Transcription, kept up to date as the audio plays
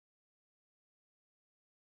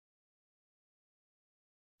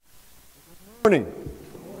Morning.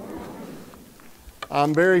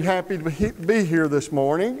 I'm very happy to be here this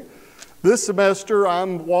morning. This semester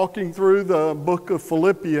I'm walking through the book of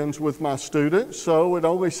Philippians with my students, so it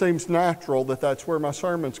only seems natural that that's where my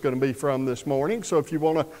sermon's going to be from this morning. So if you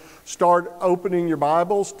want to start opening your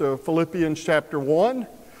Bibles to Philippians chapter 1,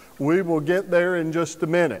 we will get there in just a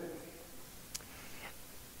minute.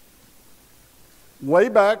 Way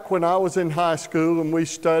back when I was in high school and we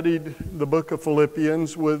studied the book of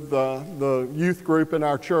Philippians with the youth group in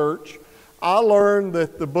our church, I learned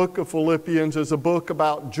that the book of Philippians is a book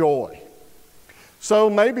about joy.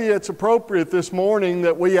 So maybe it's appropriate this morning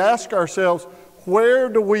that we ask ourselves, where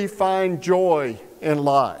do we find joy in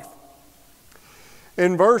life?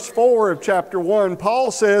 In verse 4 of chapter 1,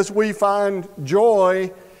 Paul says we find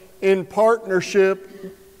joy in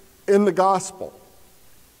partnership in the gospel.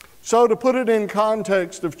 So to put it in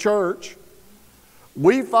context of church,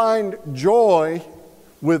 we find joy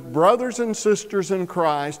with brothers and sisters in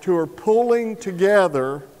Christ who are pulling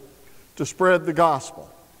together to spread the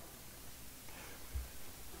gospel.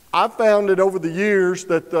 I've found it over the years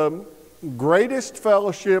that the greatest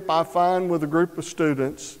fellowship I find with a group of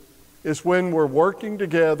students is when we're working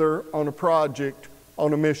together on a project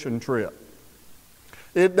on a mission trip.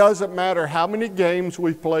 It doesn't matter how many games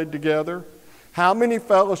we've played together, how many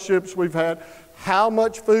fellowships we've had, how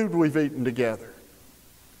much food we've eaten together.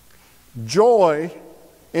 Joy,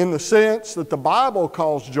 in the sense that the Bible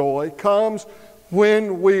calls joy, comes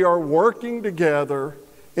when we are working together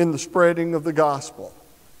in the spreading of the gospel.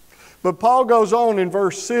 But Paul goes on in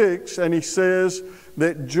verse 6 and he says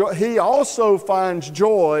that he also finds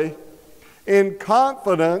joy in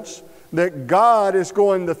confidence that God is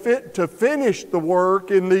going to finish the work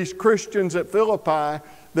in these Christians at Philippi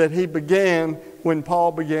that he began when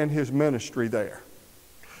Paul began his ministry there.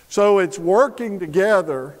 So it's working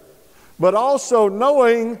together, but also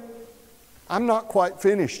knowing I'm not quite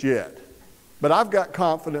finished yet, but I've got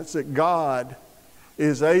confidence that God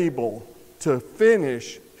is able to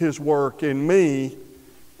finish His work in me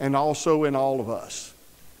and also in all of us.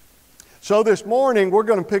 So this morning we're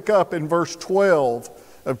going to pick up in verse 12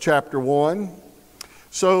 of chapter 1.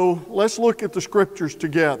 So let's look at the scriptures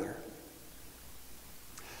together.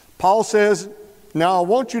 Paul says, "Now I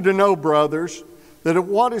want you to know, brothers, that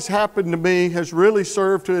what has happened to me has really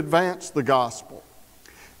served to advance the gospel.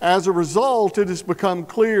 As a result, it has become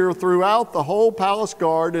clear throughout the whole palace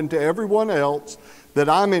guard and to everyone else that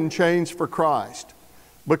I'm in chains for Christ.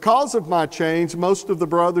 Because of my chains, most of the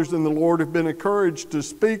brothers in the Lord have been encouraged to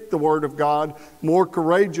speak the word of God more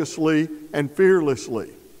courageously and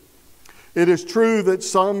fearlessly. It is true that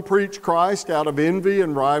some preach Christ out of envy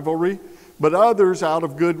and rivalry, but others out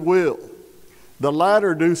of goodwill. The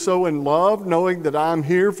latter do so in love, knowing that I am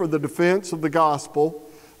here for the defense of the gospel.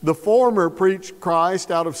 The former preach Christ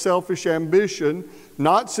out of selfish ambition,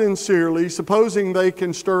 not sincerely, supposing they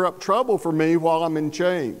can stir up trouble for me while I'm in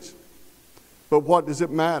chains. But what does it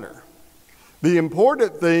matter? The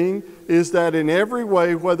important thing is that in every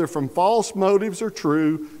way, whether from false motives or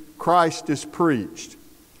true, Christ is preached.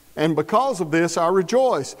 And because of this, I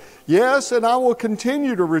rejoice. Yes, and I will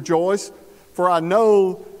continue to rejoice, for I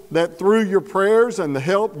know that through your prayers and the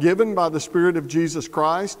help given by the Spirit of Jesus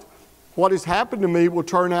Christ, what has happened to me will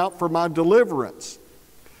turn out for my deliverance.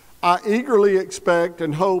 I eagerly expect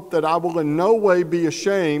and hope that I will in no way be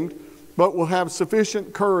ashamed, but will have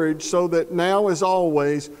sufficient courage so that now as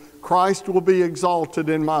always, Christ will be exalted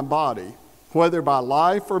in my body, whether by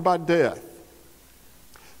life or by death.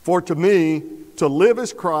 For to me, to live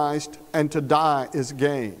is Christ, and to die is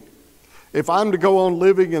gain. If I'm to go on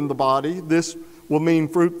living in the body, this will mean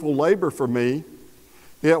fruitful labor for me.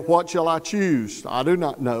 Yet what shall I choose? I do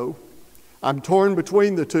not know. I'm torn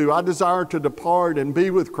between the two. I desire to depart and be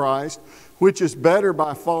with Christ, which is better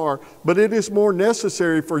by far, but it is more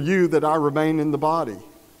necessary for you that I remain in the body.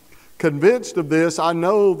 Convinced of this, I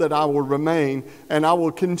know that I will remain, and I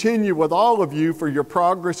will continue with all of you for your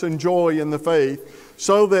progress and joy in the faith,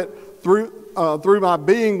 so that through my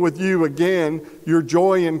being with you again, your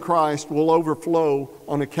joy in Christ will overflow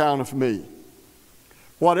on account of me.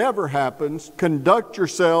 Whatever happens, conduct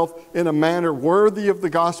yourself in a manner worthy of the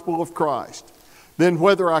gospel of Christ. Then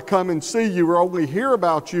whether I come and see you or only hear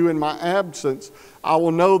about you in my absence, I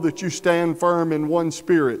will know that you stand firm in one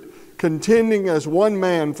spirit, contending as one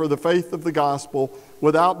man for the faith of the gospel,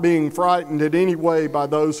 without being frightened in any way by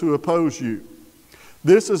those who oppose you.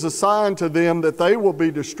 This is a sign to them that they will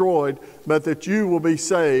be destroyed, but that you will be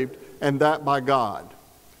saved, and that by God.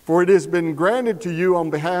 For it has been granted to you on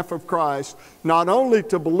behalf of Christ, not only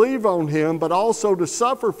to believe on Him, but also to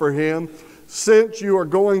suffer for Him, since you are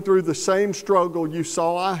going through the same struggle you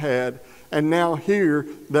saw I had, and now here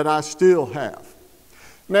that I still have.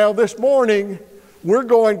 Now this morning, we're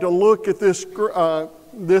going to look at this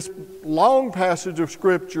long passage of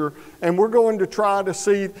Scripture, and we're going to try to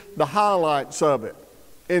see the highlights of it.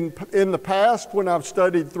 In the past, when I've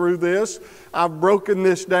studied through this, I've broken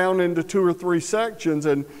this down into 2 or 3 sections,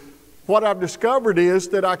 and what I've discovered is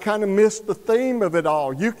that I kind of missed the theme of it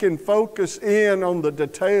all. You can focus in on the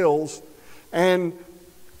details, and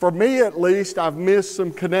for me at least, I've missed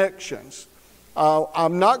some connections.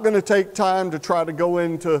 I'm not going to take time to try to go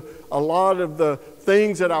into a lot of the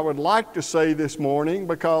things that I would like to say this morning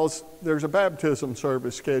because there's a baptism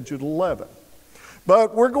service scheduled at 11.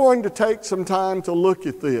 But we're going to take some time to look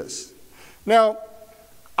at this. Now,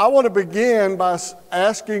 I want to begin by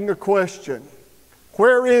asking a question.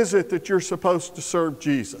 Where is it that you're supposed to serve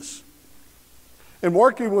Jesus? In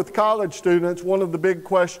working with college students, one of the big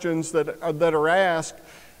questions that are asked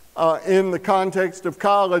in the context of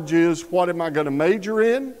college is, what am I going to major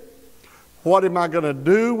in? What am I going to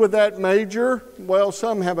do with that major? Well,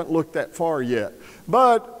 some haven't looked that far yet.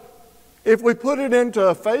 But if we put it into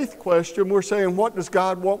a faith question, we're saying, what does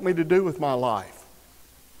God want me to do with my life?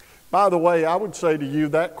 By the way, I would say to you,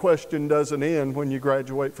 that question doesn't end when you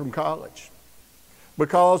graduate from college.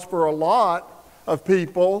 Because for a lot of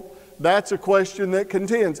people, that's a question that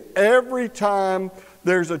continues. Every time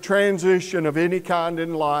there's a transition of any kind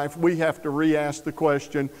in life, we have to re-ask the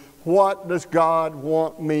question, what does God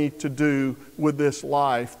want me to do with this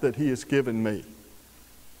life that He has given me?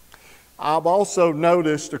 I've also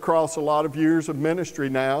noticed across a lot of years of ministry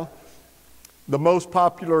now, the most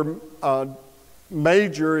popular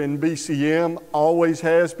major in BCM always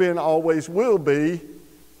has been, always will be,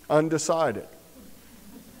 undecided.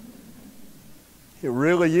 It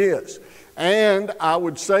really is. And I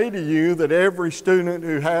would say to you that every student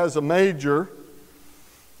who has a major,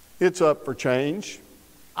 it's up for change.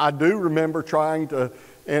 I do remember trying to,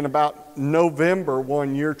 in about November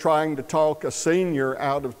one year, trying to talk a senior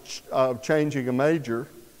out of changing a major.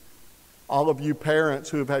 All of you parents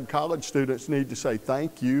who have had college students need to say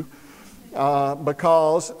thank you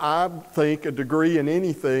because I think a degree in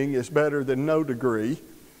anything is better than no degree.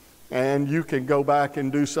 And you can go back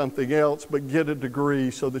and do something else, but get a degree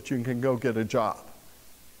so that you can go get a job.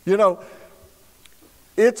 You know,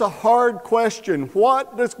 it's a hard question.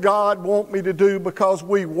 What does God want me to do? Because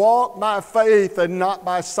we walk by faith and not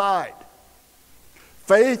by sight.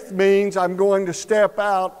 Faith means I'm going to step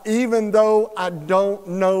out even though I don't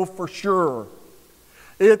know for sure.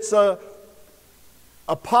 It's a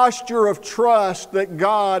posture of trust that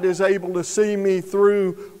God is able to see me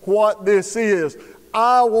through what this is.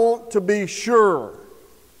 I want to be sure.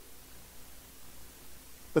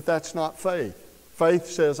 But that's not faith. Faith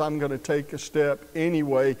says I'm going to take a step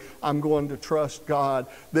anyway. I'm going to trust God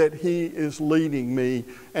that He is leading me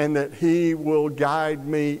and that He will guide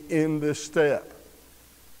me in this step.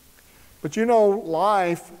 But you know,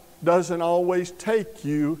 life doesn't always take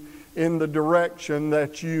you in the direction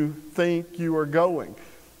that you think you are going.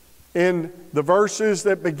 In the verses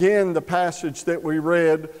that begin the passage that we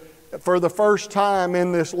read, for the first time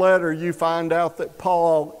in this letter, you find out that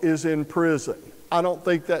Paul is in prison. I don't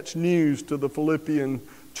think that's news to the Philippian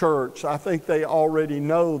church. I think they already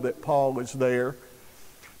know that Paul is there.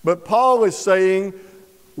 But Paul is saying,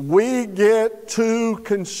 we get too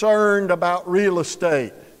concerned about real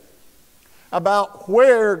estate, about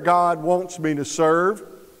where God wants me to serve.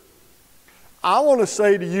 I want to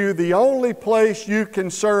say to you, the only place you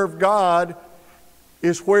can serve God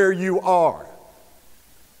is where you are.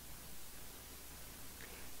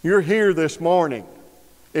 You're here this morning.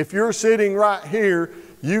 If you're sitting right here,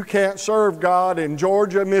 you can't serve God in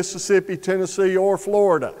Georgia, Mississippi, Tennessee, or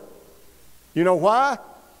Florida. You know why?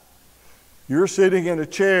 You're sitting in a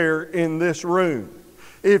chair in this room.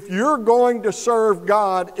 If you're going to serve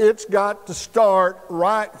God, it's got to start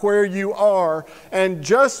right where you are. And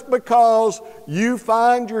just because you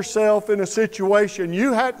find yourself in a situation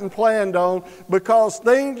you hadn't planned on, because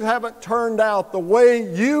things haven't turned out the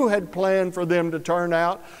way you had planned for them to turn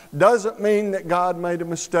out, doesn't mean that God made a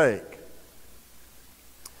mistake.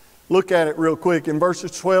 Look at it real quick. In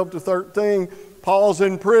verses 12 to 13, Paul's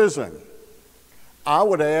in prison. I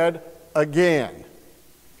would add, again.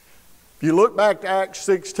 If you look back to Acts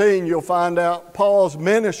 16, you'll find out Paul's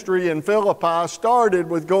ministry in Philippi started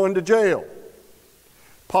with going to jail.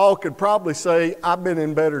 Paul could probably say, I've been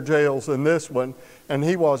in better jails than this one, and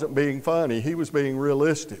he wasn't being funny. He was being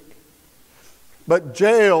realistic. But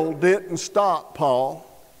jail didn't stop Paul.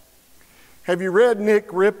 Have you read Nick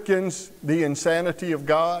Ripken's The Insanity of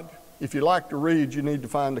God? If you like to read, you need to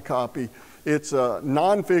find a copy. It's a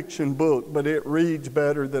nonfiction book, but it reads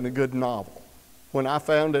better than a good novel. When I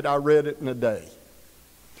found it, I read it in a day.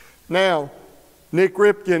 Now, Nick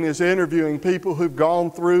Ripken is interviewing people who've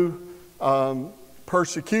gone through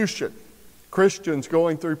persecution, Christians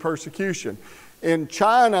going through persecution. In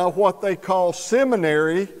China, what they call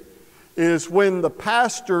seminary is when the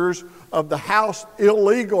pastors of the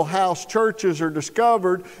illegal house churches are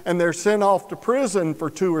discovered and they're sent off to prison for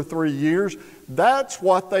 2 or 3 years. That's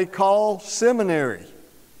what they call seminary.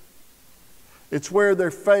 It's where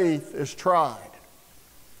their faith is tried.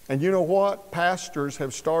 And you know what? Pastors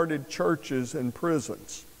have started churches in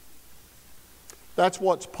prisons. That's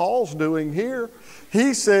what Paul's doing here.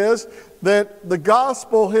 He says that the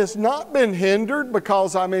gospel has not been hindered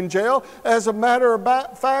because I'm in jail. As a matter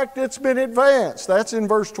of fact, it's been advanced. That's in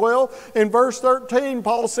verse 12. In verse 13,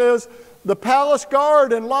 Paul says, the palace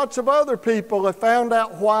guard and lots of other people have found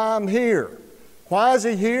out why I'm here. Why is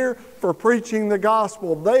he here? For preaching the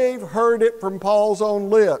gospel. They've heard it from Paul's own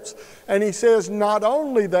lips. And he says, not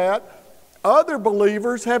only that, other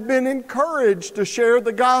believers have been encouraged to share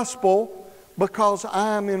the gospel because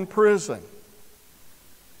I'm in prison.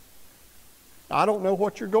 I don't know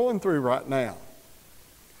what you're going through right now,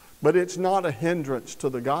 but it's not a hindrance to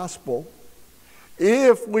the gospel.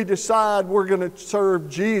 If we decide we're going to serve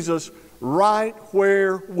Jesus right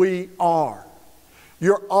where we are.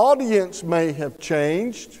 Your audience may have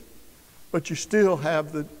changed, but you still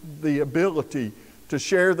have the ability to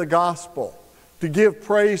share the gospel, to give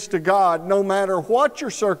praise to God no matter what your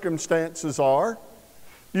circumstances are.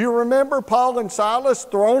 Do you remember Paul and Silas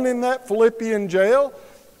thrown in that Philippian jail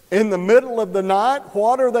in the middle of the night?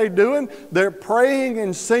 What are they doing? They're praying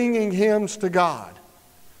and singing hymns to God.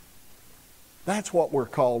 That's what we're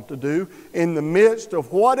called to do. In the midst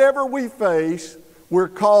of whatever we face, we're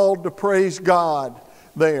called to praise God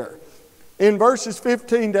there. In verses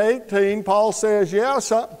 15 to 18, Paul says, yeah,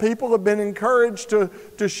 some people have been encouraged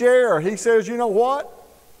to share. He says, you know what?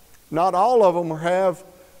 Not all of them have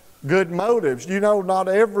good motives. You know, not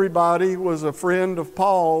everybody was a friend of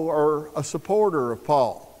Paul or a supporter of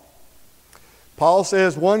Paul. Paul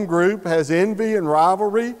says one group has envy and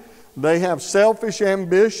rivalry. They have selfish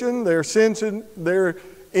ambition. They're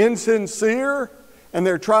insincere, and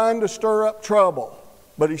they're trying to stir up trouble.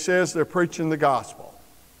 But he says they're preaching the gospel.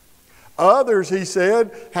 Others, he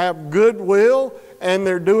said, have goodwill, and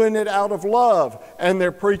they're doing it out of love, and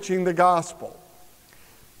they're preaching the gospel.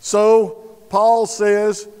 So Paul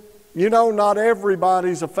says, you know, not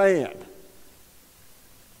everybody's a fan,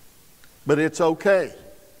 but it's okay.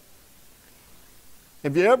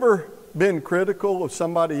 Have you ever been critical of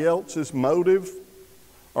somebody else's motive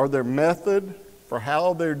or their method for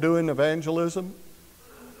how they're doing evangelism?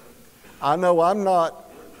 I know I'm not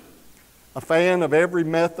a fan of every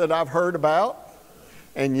method I've heard about,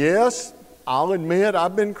 and yes, I'll admit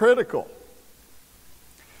I've been critical.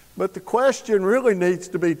 But the question really needs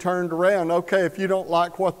to be turned around. Okay, if you don't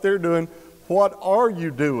like what they're doing, what are you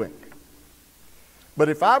doing? But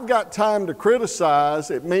if I've got time to criticize,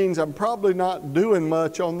 it means I'm probably not doing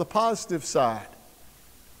much on the positive side.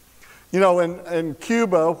 You know, in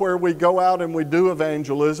Cuba, where we go out and we do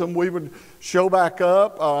evangelism, we would show back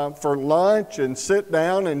up for lunch and sit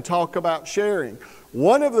down and talk about sharing.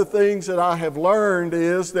 One of the things that I have learned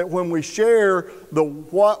is that when we share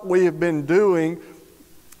what we have been doing,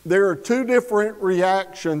 there are two different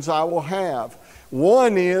reactions I will have.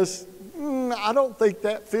 One is, I don't think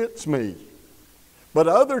that fits me. But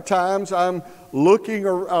other times I'm looking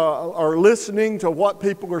or listening to what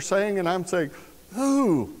people are saying, and I'm saying,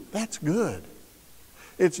 ooh, that's good.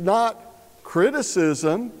 It's not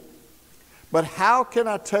criticism, but how can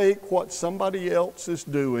I take what somebody else is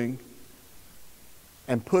doing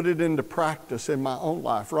and put it into practice in my own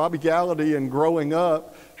life? Robbie Gallaty in Growing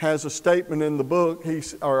Up has a statement in the book,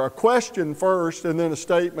 or a question first and then a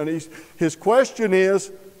statement. His question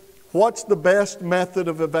is, what's the best method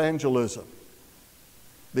of evangelism?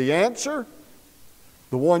 The answer?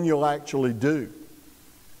 The one you'll actually do.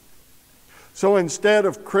 So instead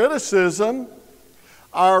of criticism,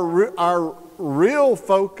 our real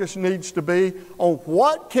focus needs to be on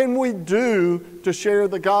what can we do to share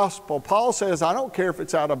the gospel. Paul says, I don't care if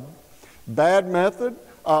it's out of bad method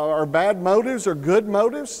or bad motives or good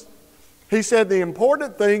motives. He said the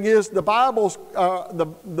important thing is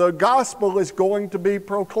the gospel is going to be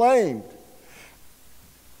proclaimed.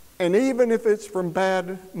 And even if it's from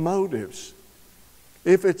bad motives,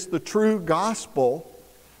 if it's the true gospel,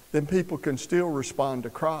 then people can still respond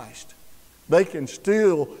to Christ. They can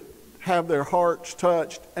still have their hearts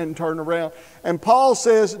touched and turn around. And Paul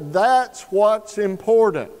says that's what's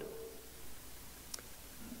important.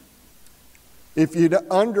 If you'd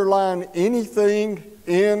underline anything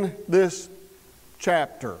in this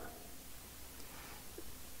chapter,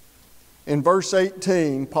 In verse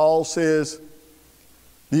 18, Paul says,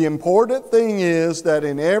 the important thing is that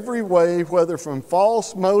in every way, whether from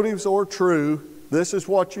false motives or true, this is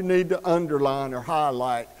what you need to underline or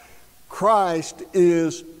highlight, Christ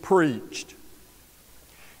is preached.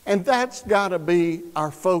 And that's got to be our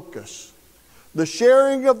focus. The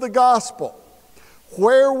sharing of the gospel,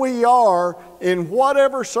 where we are, in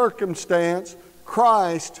whatever circumstance,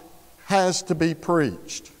 Christ has to be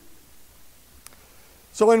preached.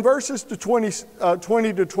 So in verses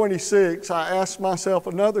 20 to 26, I asked myself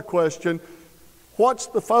another question. What's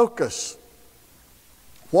the focus?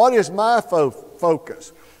 What is my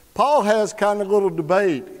focus? Paul has kind of a little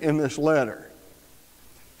debate in this letter.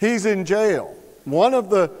 He's in jail. One of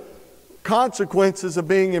the consequences of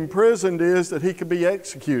being imprisoned is that he could be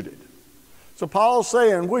executed. So Paul's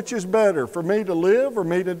saying, which is better, for me to live or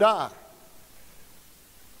me to die?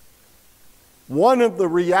 One of the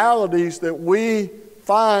realities that we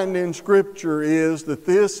find in Scripture is that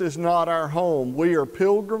this is not our home. We are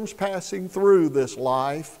pilgrims passing through this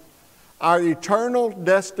life. Our eternal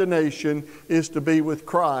destination is to be with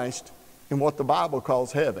Christ in what the Bible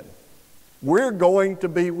calls heaven. We're going to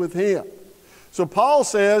be with Him. So Paul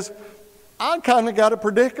says, I kind of got a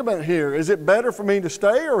predicament here. Is it better for me to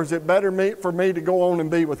stay, or is it better for me to go on and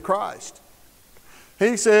be with Christ?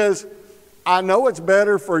 He says, I know it's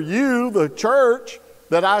better for you, the church,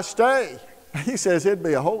 that I stay. He says it'd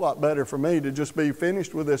be a whole lot better for me to just be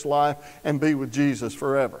finished with this life and be with Jesus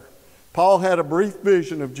forever. Paul had a brief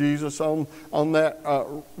vision of Jesus on that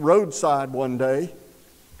roadside one day,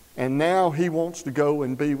 and now he wants to go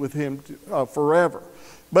and be with Him forever.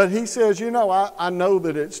 But he says, you know, I know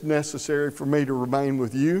that it's necessary for me to remain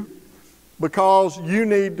with you, because you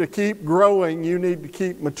need to keep growing, you need to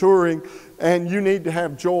keep maturing, and you need to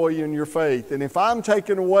have joy in your faith. And if I'm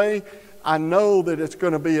taken away, I know that it's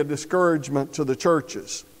going to be a discouragement to the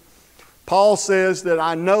churches. Paul says that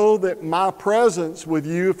I know that my presence with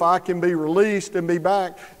you, if I can be released and be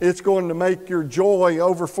back, it's going to make your joy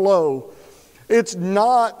overflow. It's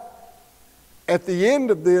not, at the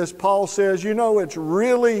end of this, Paul says, you know, it's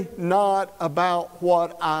really not about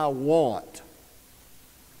what I want.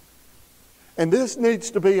 And this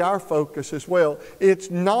needs to be our focus as well.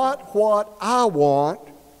 It's not what I want,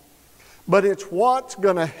 but it's what's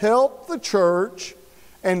going to help the church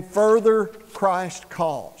and further Christ's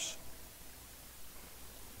cause.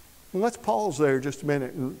 And let's pause there just a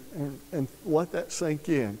minute and let that sink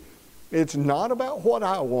in. It's not about what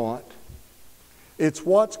I want. It's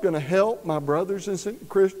what's going to help my brothers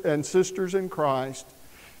and sisters in Christ,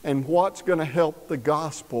 and what's going to help the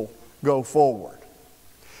gospel go forward.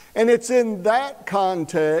 And it's in that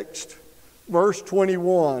context, verse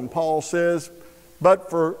 21, Paul says, but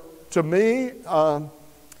to me,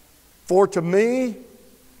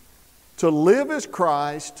 to live is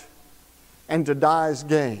Christ, and to die is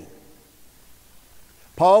gain.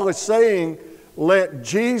 Paul is saying, let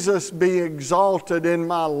Jesus be exalted in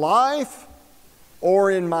my life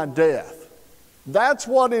or in my death. That's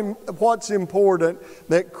what's important,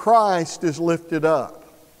 that Christ is lifted up.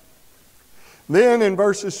 Then in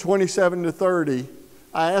verses 27 to 30,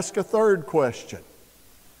 I ask a third question.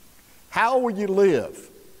 How will you live?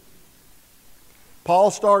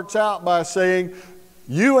 Paul starts out by saying,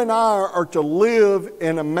 you and I are to live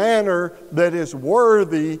in a manner that is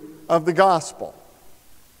worthy of the gospel.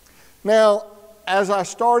 Now, as I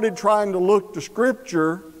started trying to look to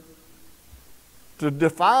Scripture to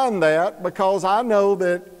define that, because I know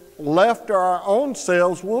that left to our own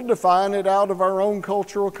selves, we'll define it out of our own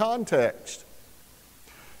cultural context.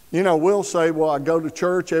 You know, we'll say, well, I go to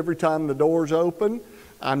church every time the door's open.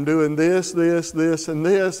 I'm doing this, this, this, and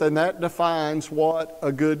this, and that defines what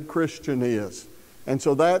a good Christian is. And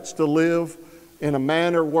so that's to live in a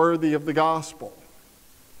manner worthy of the gospel.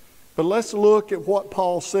 But let's look at what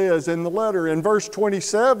Paul says in the letter. In verse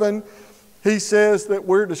 27, he says that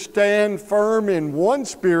we're to stand firm in one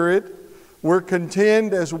spirit. We're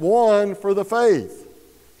contend as one for the faith.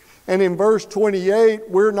 And in verse 28,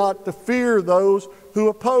 we're not to fear those who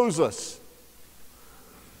oppose us.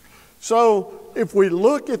 So, if we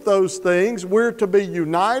look at those things, we're to be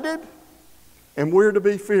united and we're to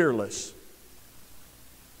be fearless.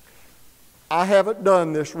 I haven't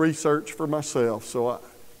done this research for myself, so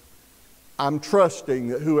I'm trusting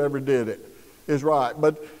that whoever did it is right.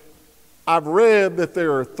 But I've read that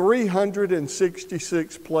there are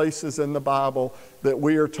 366 places in the Bible that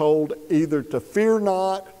we are told either to fear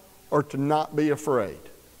not or to not be afraid.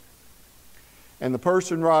 And the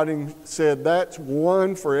person writing said that's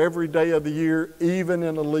one for every day of the year, even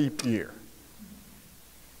in a leap year.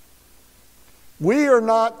 We are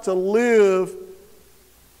not to live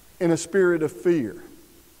in a spirit of fear.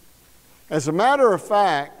 As a matter of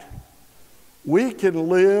fact, we can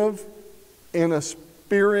live in a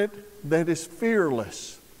spirit that is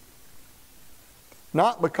fearless.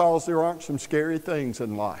 Not because there aren't some scary things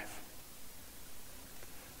in life,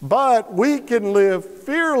 but we can live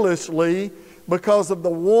fearlessly because of the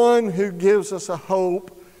one who gives us a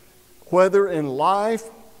hope, whether in life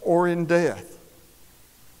or in death.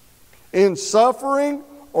 In suffering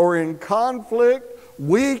or in conflict,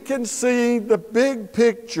 we can see the big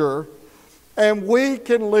picture, and we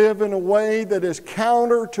can live in a way that is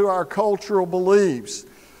counter to our cultural beliefs.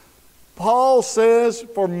 Paul says,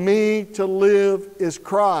 for me to live is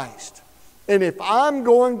Christ. And if I'm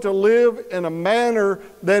going to live in a manner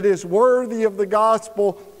that is worthy of the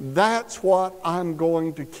gospel, that's what I'm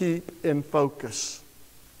going to keep in focus.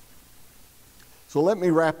 So let me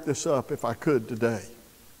wrap this up if I could today.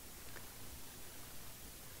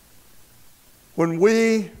 When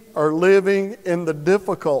we are living in the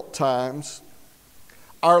difficult times,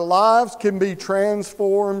 our lives can be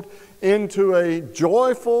transformed into a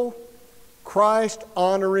joyful,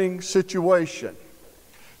 Christ-honoring situation.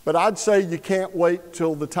 But I'd say you can't wait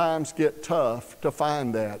till the times get tough to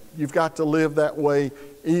find that. You've got to live that way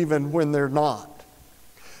even when they're not.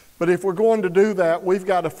 But if we're going to do that, we've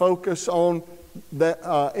got to focus on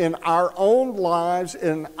that in our own lives,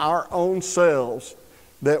 in our own selves,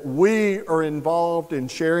 that we are involved in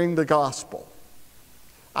sharing the gospel.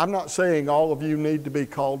 I'm not saying all of you need to be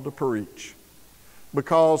called to preach,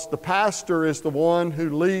 because the pastor is the one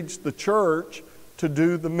who leads the church to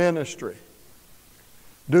do the ministry.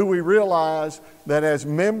 Do we realize that as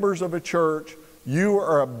members of a church, you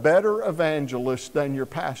are a better evangelist than your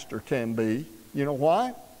pastor can be? You know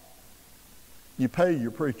why? You pay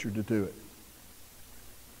your preacher to do it.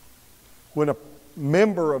 When a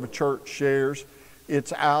member of a church shares,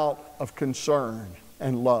 it's out of concern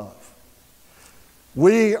and love.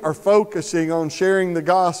 We are focusing on sharing the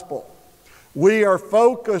gospel. We are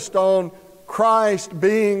focused on Christ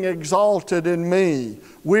being exalted in me.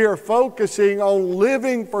 We are focusing on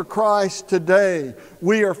living for Christ today.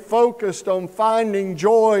 We are focused on finding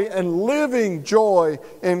joy and living joy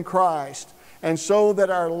in Christ, and so that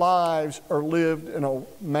our lives are lived in a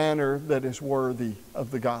manner that is worthy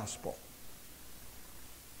of the gospel.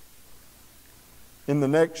 In the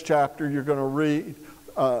next chapter, you're going to read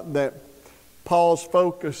that Paul's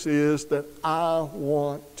focus is that I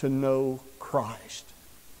want to know Christ.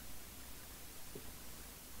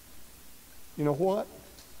 You know what?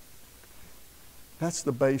 That's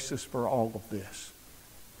the basis for all of this.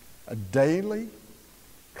 A daily,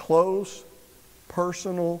 close,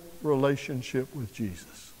 personal relationship with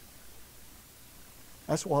Jesus.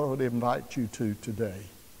 That's what I would invite you to today.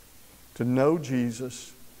 To know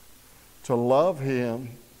Jesus, to love Him,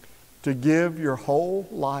 to give your whole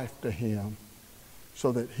life to Him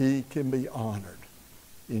so that He can be honored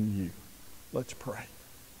in you. Let's pray.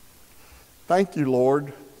 Thank you,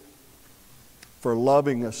 Lord, for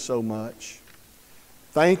loving us so much.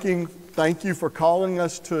 Thank you for calling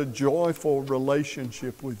us to a joyful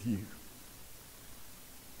relationship with you.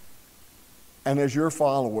 And as your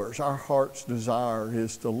followers, our heart's desire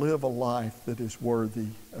is to live a life that is worthy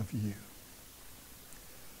of you.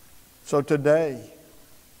 So today,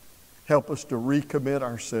 help us to recommit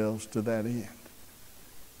ourselves to that end.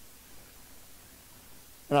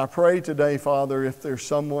 And I pray today, Father, if there's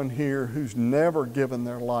someone here who's never given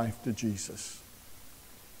their life to Jesus,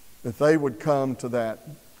 that they would come to that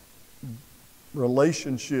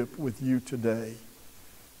relationship with you today,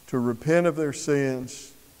 to repent of their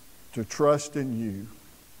sins, to trust in you,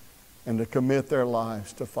 and to commit their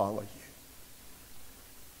lives to follow you.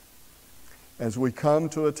 As we come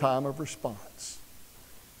to a time of response,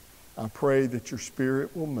 I pray that your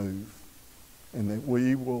Spirit will move and that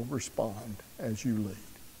we will respond as you lead.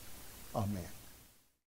 Amen.